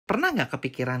Pernah nggak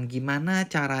kepikiran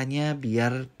gimana caranya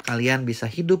biar kalian bisa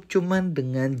hidup cuman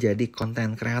dengan jadi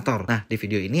konten kreator? Nah, di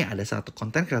video ini ada satu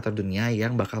konten kreator dunia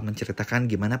yang bakal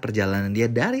menceritakan gimana perjalanan dia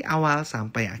dari awal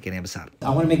sampai akhirnya besar. I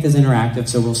want to make this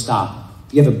interactive, so we'll stop.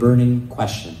 If you have a burning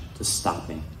question, just stop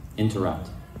me,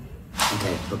 interrupt.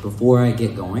 Okay, but before I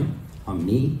get going on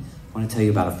me, I want to tell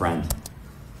you about a friend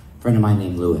of mine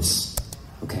named Lewis.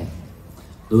 Okay,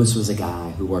 Lewis was a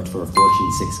guy who worked for a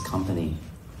Fortune 6 company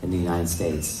in the United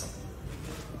States,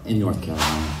 in North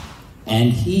Carolina. And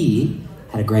he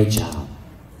had a great job.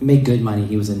 He made good money.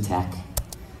 He was in tech.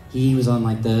 He was on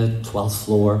like the 12th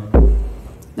floor,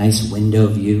 nice window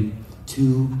view,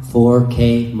 2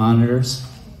 4K monitors,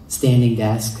 standing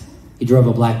desk. He drove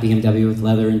a black BMW with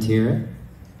leather interior,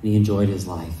 and he enjoyed his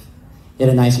life. He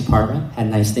had a nice apartment, had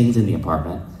nice things in the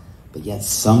apartment, but yet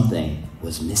something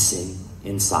was missing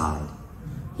inside.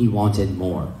 He wanted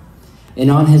more.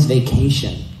 And on his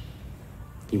vacation,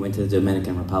 he went to the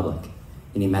Dominican Republic,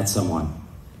 and he met someone,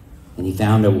 and he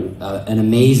found an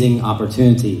amazing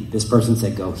opportunity. This person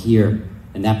said, go here,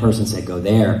 and that person said, go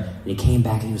there. And he came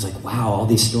back, and he was like, wow, all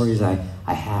these stories I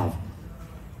have.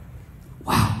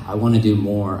 Wow, I want to do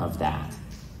more of that.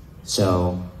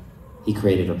 So he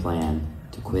created a plan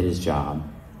to quit his job.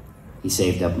 He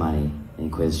saved up money, and he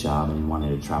quit his job, and he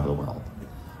wanted to travel the world.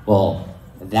 Well,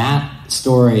 that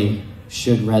story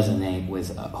should resonate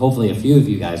with hopefully a few of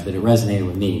you guys, but it resonated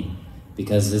with me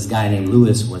because this guy named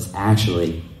Lewis was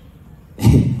actually,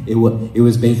 it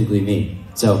was basically me.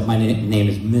 So my name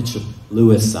is Mitch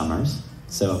Lewis Summers.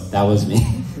 So that was me.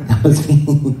 That was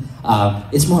me.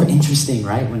 It's more interesting,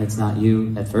 right, when it's not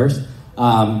you at first.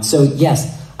 So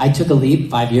yes, I took a leap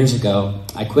 5 years ago.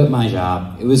 I quit my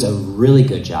job. It was a really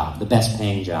good job, the best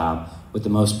paying job with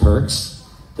the most perks,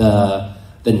 the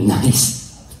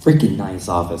freaking nice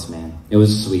office, man. It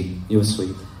was sweet. It was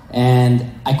sweet. And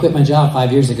I quit my job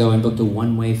 5 years ago and booked a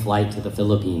one-way flight to the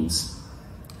Philippines.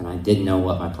 And I didn't know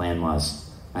what my plan was.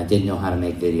 I didn't know how to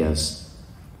make videos.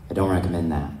 I don't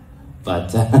recommend that.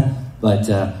 But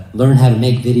learn how to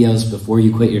make videos before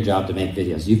you quit your job to make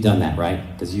videos. You've done that, right?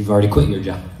 Because you've already quit your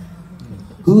job.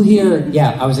 Who here,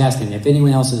 yeah, I was asking if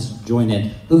anyone else has joined in,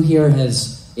 who here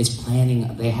is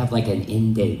planning, they have like an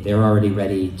end date. They're already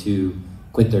ready to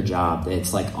quit their job.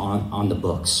 It's like on the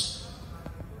books.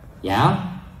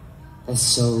 Yeah? That's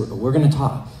so, we're gonna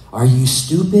talk. Are you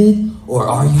stupid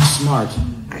or are you smart?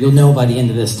 You'll know by the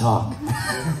end of this talk.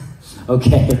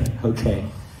 Okay.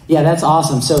 Yeah, that's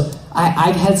awesome. So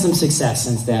I've had some success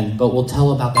since then, but we'll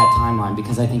tell about that timeline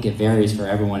because I think it varies for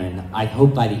everyone. And I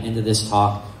hope by the end of this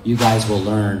talk, you guys will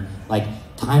learn, like,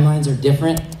 timelines are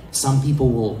different. Some people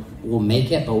will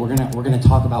make it, but we're gonna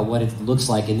talk about what it looks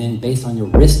like, and then based on your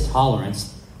risk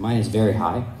tolerance, mine is very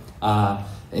high,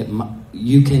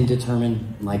 you can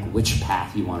determine like which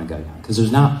path you want to go down, because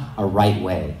there's not a right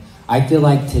way. I feel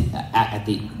like at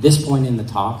this point in the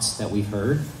talks that we've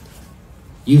heard,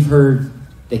 you've heard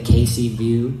the Casey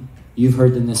view, you've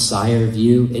heard the Nasir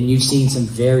view, and you've seen some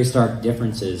very stark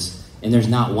differences, and there's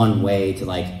not one way to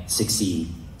like succeed.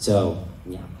 So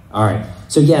yeah. All right.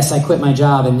 So yes, I quit my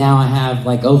job, and now I have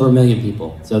like over 1 million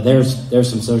people. So there's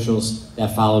some socials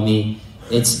that follow me.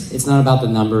 It's not about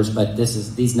the numbers, but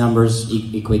these numbers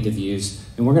equate to views,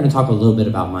 and we're going to talk a little bit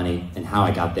about money and how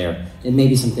I got there, and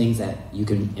maybe some things that you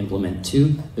can implement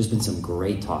too. There's been some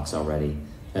great talks already.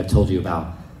 I've told you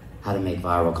about how to make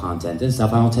viral content and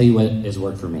stuff. I won't tell you what has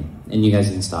worked for me, and you guys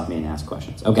can stop me and ask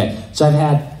questions. Okay. So I've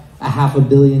had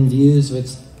 500 million views.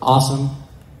 It's awesome.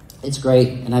 It's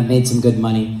great, and I've made some good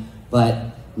money,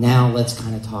 but now let's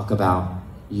kind of talk about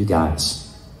you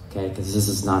guys, okay? Because this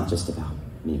is not just about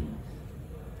me.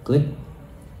 Click.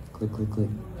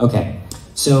 Okay,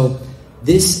 so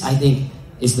this, I think,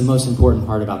 is the most important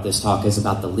part about this talk, is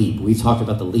about the leap. We've talked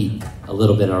about the leap a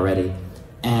little bit already,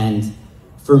 and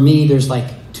for me, there's like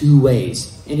 2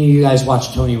 ways. Any of you guys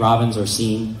watch Tony Robbins or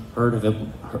heard of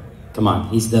him? Come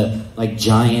on, he's the like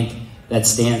giant that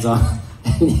stands on...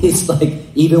 And he's like,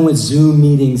 even with Zoom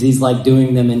meetings, he's like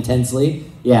doing them intensely.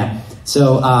 Yeah.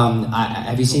 So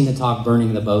have you seen the talk,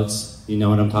 Burning the Boats? You know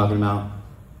what I'm talking about?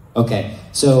 Okay.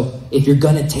 So if you're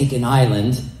going to take an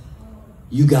island,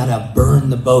 you got to burn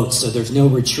the boats so there's no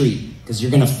retreat. Because you're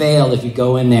going to fail if you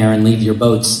go in there and leave your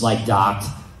boats like docked.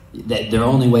 Their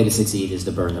only way to succeed is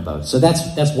to burn the boats. So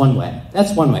that's one way.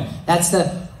 That's one way. That's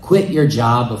the quit your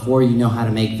job before you know how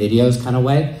to make videos kind of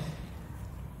way.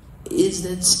 Is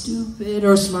that stupid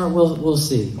or smart? We'll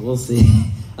see. We'll see.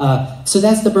 So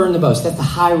that's the burn the boats. That's the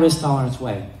high risk tolerance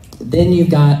way. Then you've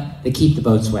got the keep the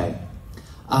boats way.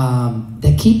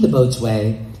 The keep the boats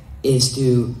way is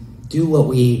to do what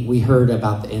we heard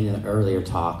about in the earlier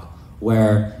talk,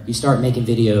 where you start making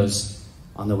videos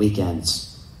on the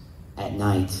weekends, at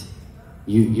night.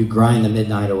 You grind the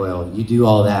midnight oil, you do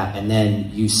all that, and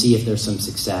then you see if there's some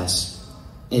success.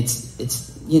 It's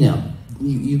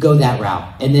you go that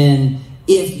route. And then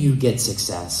if you get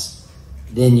success,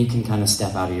 then you can kind of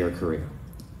step out of your career.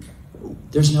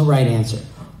 There's no right answer.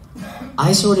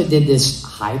 I sort of did this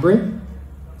hybrid.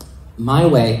 My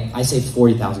way, I saved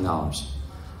 $40,000.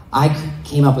 I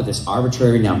came up with this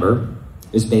arbitrary number.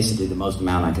 It was basically the most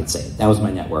amount I could save. That was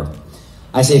my net worth.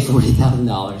 I saved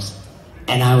 $40,000,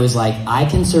 and I was like, I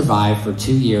can survive for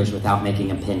 2 years without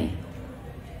making a penny.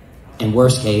 In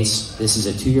worst case, this is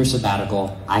a 2-year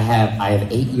sabbatical. I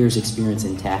have 8 years experience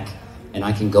in tech, and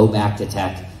I can go back to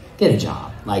tech, get a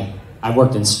job. Like, I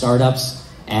worked in startups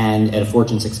and at a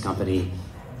Fortune 6 company.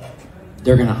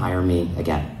 They're gonna hire me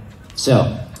again.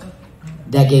 So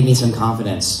that gave me some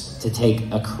confidence to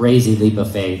take a crazy leap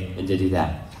of faith and to do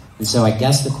that. And so I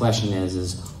guess the question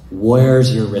is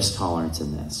where's your risk tolerance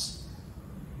in this?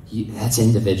 That's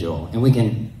individual. And we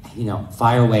can,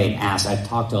 fire away and ask. I've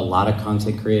talked to a lot of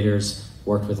content creators,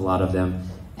 worked with a lot of them,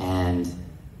 and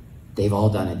they've all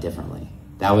done it differently.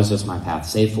 That was just my path.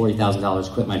 Save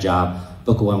 $40,000, quit my job,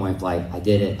 book a one-way flight. I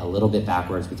did it a little bit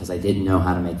backwards because I didn't know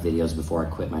how to make videos before I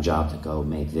quit my job to go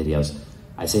make videos.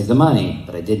 I saved the money,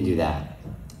 but I didn't do that.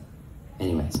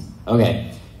 Anyways,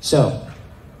 okay, so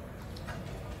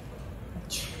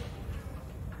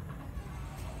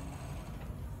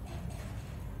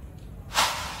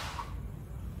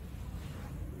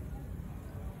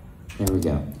there we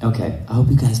go. Okay, I hope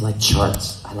you guys like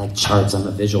charts. I like charts. I'm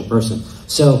a visual person.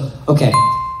 So, okay,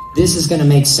 this is going to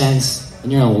make sense,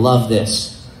 and you're going to love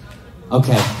this.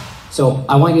 Okay, so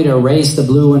I want you to erase the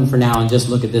blue one for now and just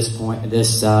look at this point,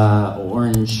 this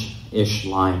orange-ish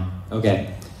line.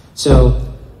 Okay, so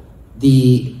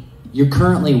you're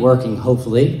currently working,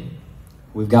 hopefully.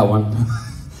 We've got one.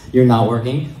 You're not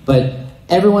working, but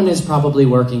everyone is probably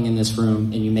working in this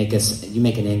room, and you make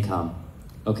an income.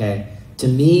 Okay, to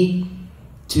me,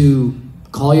 to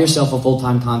call yourself a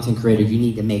full-time content creator, you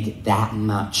need to make that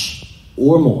much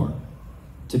or more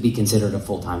to be considered a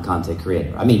full-time content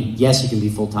creator. I mean, yes, you can be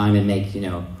full-time and make,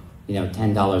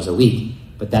 $10 a week,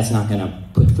 but that's not gonna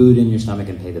put food in your stomach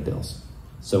and pay the bills.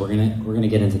 So we're gonna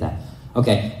get into that.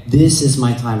 Okay, this is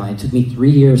my timeline. It took me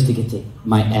 3 years to get to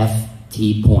my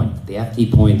FT point. The FT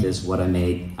point is what I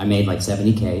made. I made like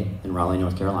 $70K in Raleigh,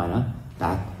 North Carolina,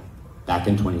 back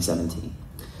in 2017.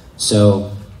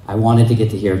 So I wanted to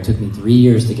get to here. It took me 3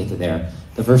 years to get to there.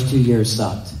 The first 2 years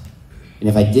sucked. And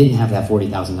if I didn't have that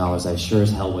 $40,000, I sure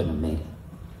as hell wouldn't have made it.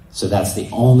 So that's the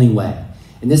only way.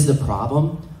 And this is the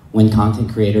problem when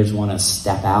content creators want to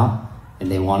step out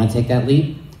and they want to take that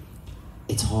leap.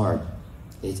 It's hard.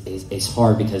 It's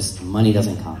hard because money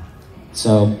doesn't come.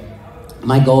 So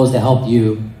my goal is to help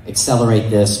you accelerate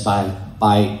this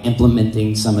by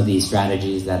implementing some of these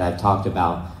strategies that I've talked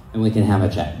about, and we can have a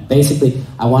chat. Basically,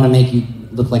 I want to make you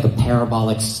look like a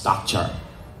parabolic stock chart.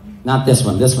 Not this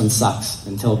one. This one sucks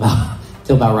until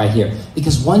about right here.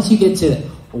 Because once you get to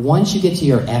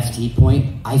your FT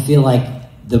point, I feel like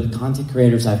the content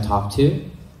creators I've talked to,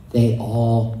 they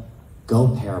all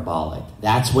go parabolic.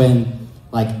 That's when,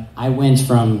 I went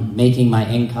from making my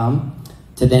income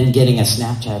to then getting a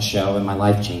Snapchat show and my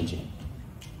life changing.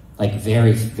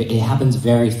 It happens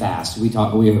very fast. We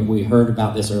heard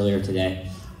about this earlier today,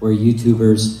 where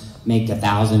YouTubers make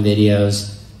 1,000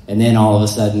 videos, and then all of a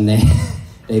sudden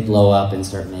they blow up and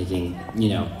start making,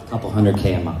 a couple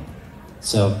 $100K a month.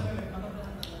 So,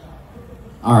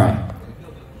 all right,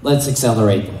 let's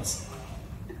accelerate this.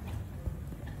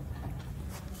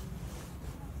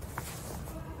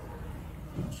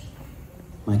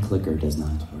 My clicker does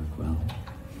not work well.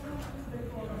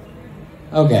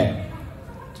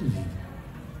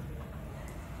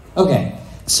 Okay,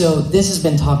 so this has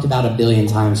been talked about a billion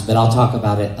times, but I'll talk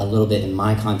about it a little bit in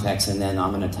my context, and then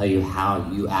I'm going to tell you how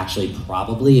you actually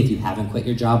probably, if you haven't quit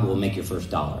your job, will make your first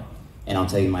dollar. And I'll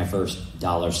tell you my first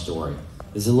dollar story.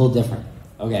 This is a little different.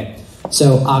 Okay,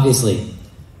 so obviously,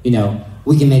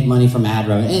 we can make money from ad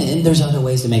revenue, and there's other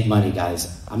ways to make money,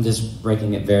 guys. I'm just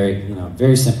breaking it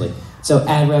very simply. So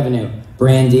ad revenue,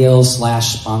 brand deals /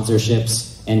 sponsorships,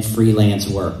 and freelance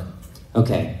work.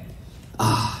 Okay,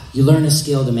 you learn a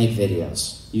skill to make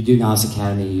videos. You do Nas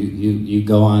Academy, you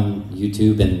go on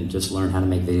YouTube and just learn how to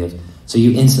make videos. So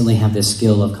you instantly have this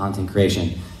skill of content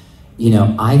creation.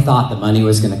 I thought the money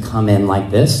was gonna come in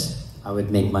like this. I would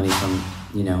make money from,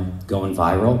 going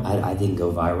viral. I didn't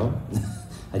go viral.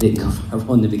 I didn't go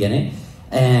viral in the beginning.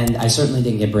 And I certainly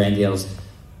didn't get brand deals,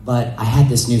 but I had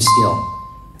this new skill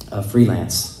of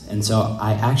freelance. And so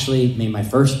I actually made my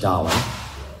first dollar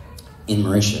in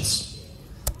Mauritius.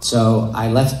 So I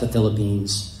left the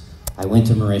Philippines. I went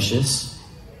to Mauritius.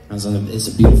 It's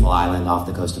a beautiful island off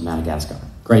the coast of Madagascar.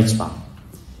 Great spot.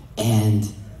 And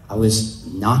I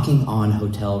was knocking on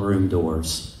hotel room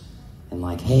doors and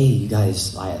like, hey, you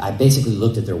guys, I basically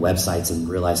looked at their websites and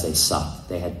realized they sucked.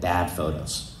 They had bad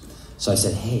photos. So I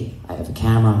said, hey, I have a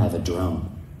camera, I have a drone.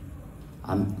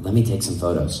 Let me take some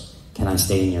photos. Can I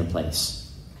stay in your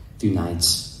place? A few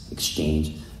nights,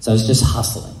 exchange. So I was just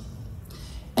hustling.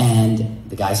 And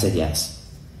the guy said yes.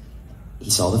 He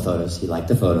saw the photos, he liked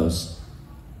the photos.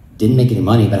 Didn't make any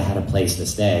money, but I had a place to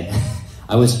stay.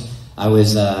 I was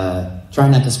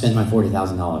trying not to spend my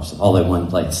 $40,000 all at one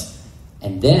place.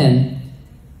 And then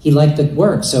he liked the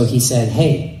work, so he said,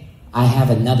 hey, I have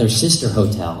another sister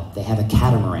hotel. They have a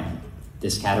catamaran.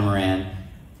 This catamaran,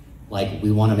 like,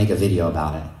 we want to make a video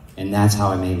about it. And that's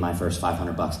how I made my first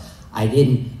 $500. I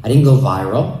didn't go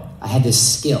viral. I had this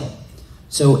skill.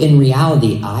 So in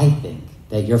reality, I think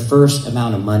that your first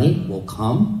amount of money will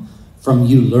come from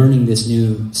you learning this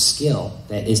new skill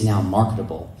that is now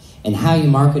marketable. And how you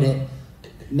market it,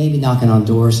 maybe knocking on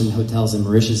doors in hotels in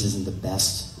Mauritius isn't the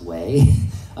best way,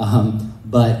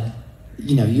 but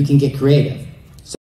you know, you can get creative.